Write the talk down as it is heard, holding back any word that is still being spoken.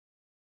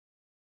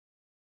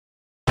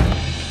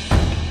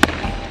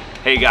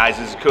Hey guys,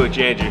 this is Coach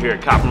Andrew here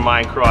at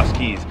Coppermine Cross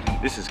Keys.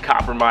 This is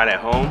Coppermine at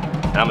home,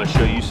 and I'm going to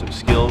show you some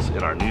skills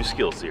in our new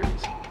skill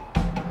series.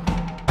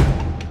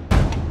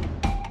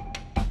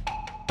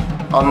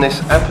 On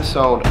this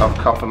episode of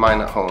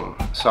Coppermine at Home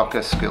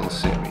Soccer Skills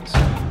Series,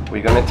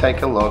 we're going to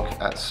take a look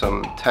at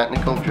some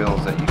technical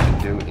drills that you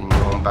can do in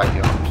your own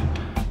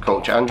backyard.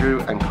 Coach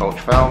Andrew and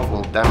Coach Val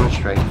will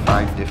demonstrate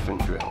 5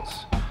 different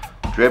drills: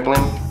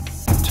 dribbling,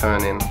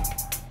 turning,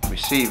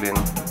 receiving,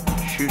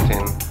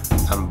 shooting,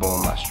 and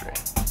ball mastery.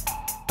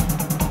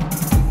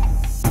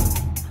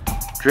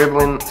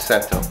 Dribbling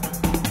setup.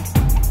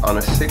 On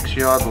a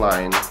 6-yard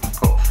line,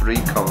 put 3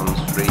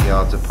 cones 3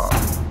 yards apart.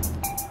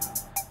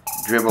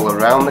 Dribble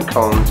around the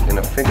cones in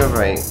a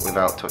figure 8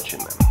 without touching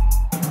them.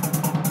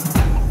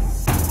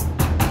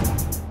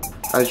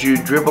 As you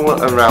dribble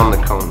around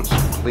the cones,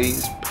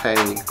 please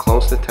pay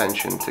close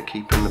attention to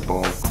keeping the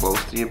ball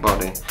close to your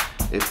body.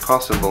 If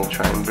possible,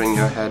 try and bring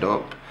your head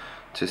up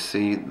to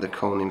see the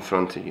cone in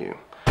front of you.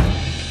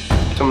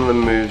 Some of the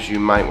moves you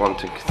might want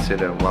to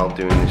consider while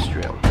doing this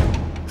drill: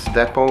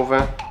 step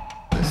over,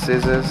 the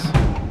scissors,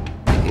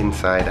 the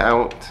inside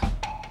out,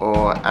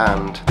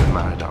 and the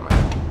Maradona.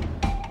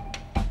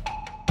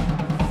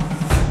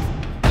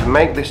 To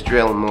make this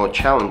drill more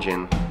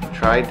challenging,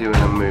 try doing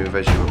a move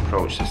as you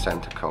approach the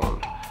center cone.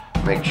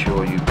 Make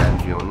sure you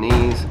bend your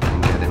knees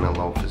and get in a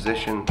low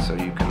position so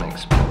you can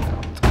explode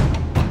out.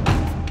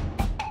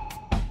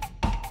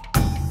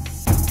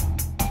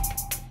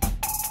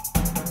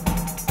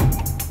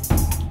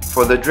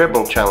 For the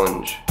dribble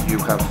challenge, you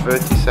have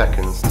 30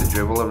 seconds to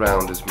dribble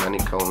around as many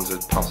cones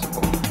as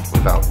possible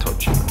without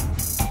touching them.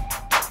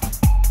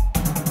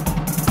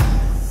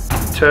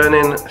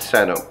 Turning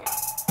setup.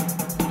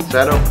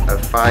 Set up a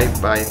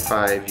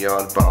 5x5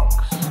 yard box.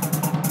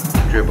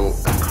 Dribble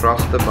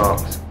across the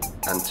box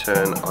and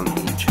turn on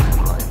each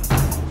end line.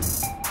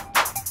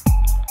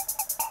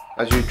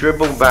 As you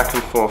dribble back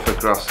and forth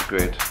across the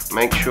grid,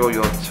 make sure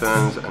your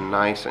turns are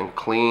nice and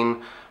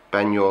clean.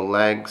 Bend your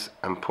legs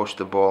and push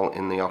the ball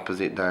in the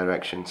opposite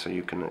direction so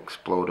you can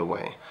explode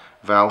away.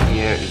 Val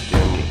here is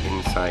doing the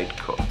inside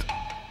cut.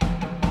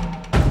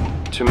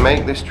 To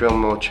make this drill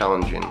more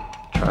challenging,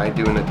 try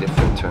doing a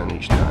different turn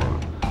each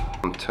time.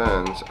 Some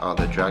turns are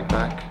the drag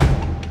back,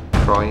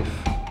 Cruyff,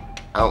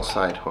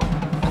 outside hook,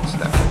 and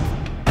step up.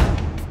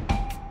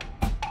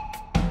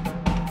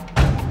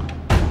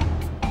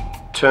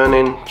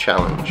 Turning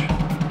challenge.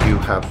 You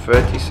have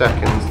 30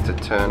 seconds to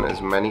turn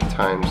as many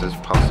times as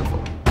possible.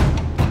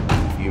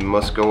 You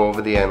must go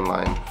over the end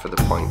line for the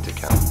point to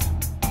count.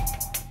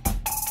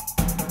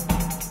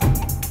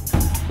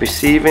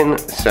 Receiving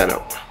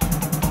setup.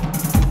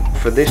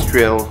 For this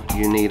drill,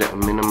 you need a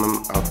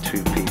minimum of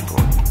 2 people.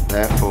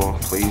 Therefore,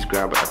 please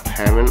grab a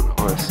parent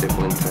or a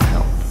sibling to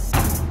help.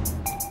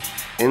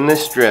 In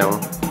this drill,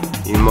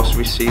 you must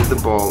receive the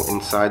ball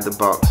inside the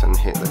box and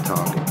hit the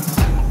targets.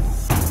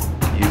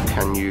 You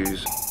can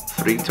use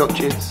 3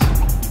 touches,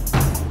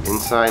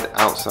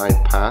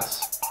 inside-outside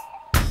pass,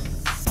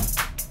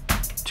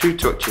 2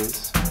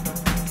 touches,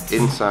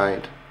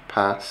 inside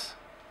pass,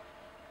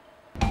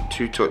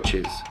 2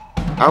 touches,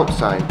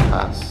 outside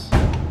pass,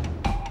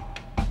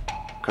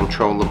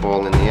 control the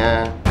ball in the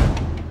air,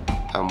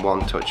 and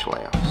 1 touch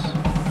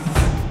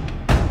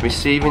layoffs.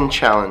 Receiving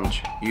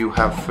challenge. You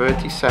have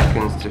 30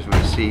 seconds to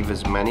receive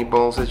as many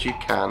balls as you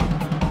can.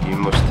 You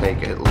must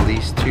take at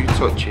least 2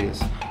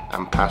 touches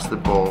and pass the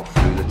ball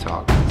through the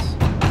targets.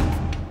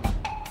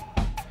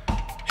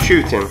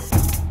 Shooting.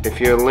 If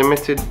you're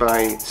limited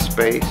by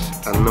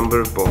space and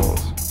number of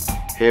balls,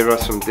 here are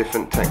some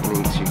different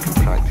techniques you can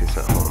practice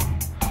at home.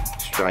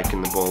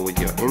 Striking the ball with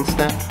your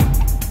instep,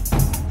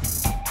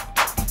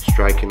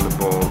 striking the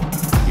ball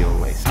with your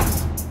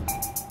laces.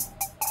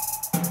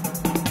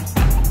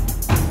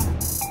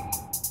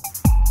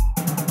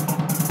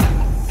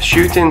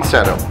 Shooting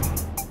setup.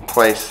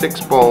 Place 6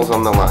 balls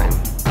on the line,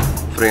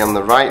 3 on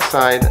the right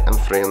side and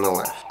 3 on the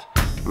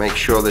left. Make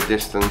sure the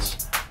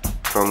distance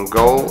from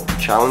goal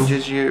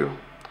challenges you.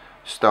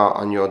 Start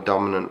on your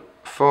dominant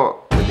foot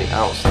with the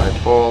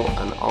outside ball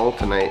and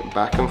alternate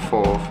back and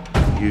forth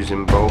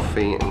using both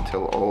feet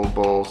until all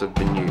balls have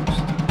been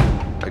used.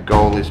 A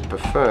goal is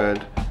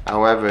preferred,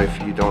 however,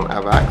 if you don't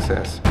have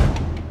access,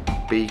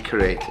 be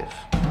creative.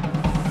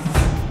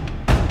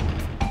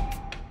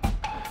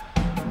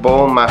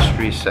 Ball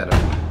mastery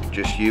setup.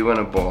 Just you and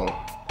a ball.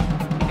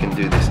 You can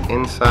do this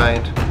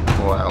inside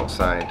or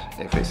outside.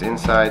 If it's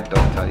inside,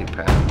 don't tell your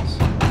parents.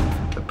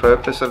 The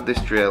purpose of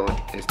this drill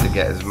is to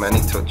get as many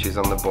touches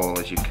on the ball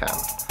as you can.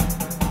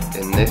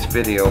 In this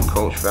video,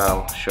 Coach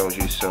Val shows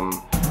you some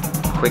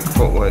quick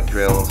footwork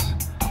drills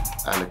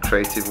and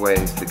creative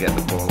ways to get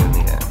the ball in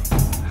the air.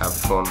 Have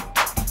fun,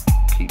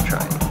 keep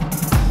trying.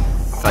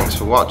 Thanks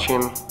for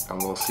watching,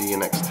 and we'll see you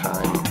next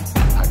time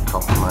at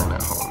Coppermine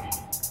at Home.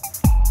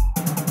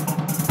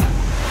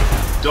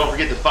 Don't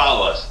forget to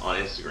follow us on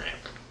Instagram.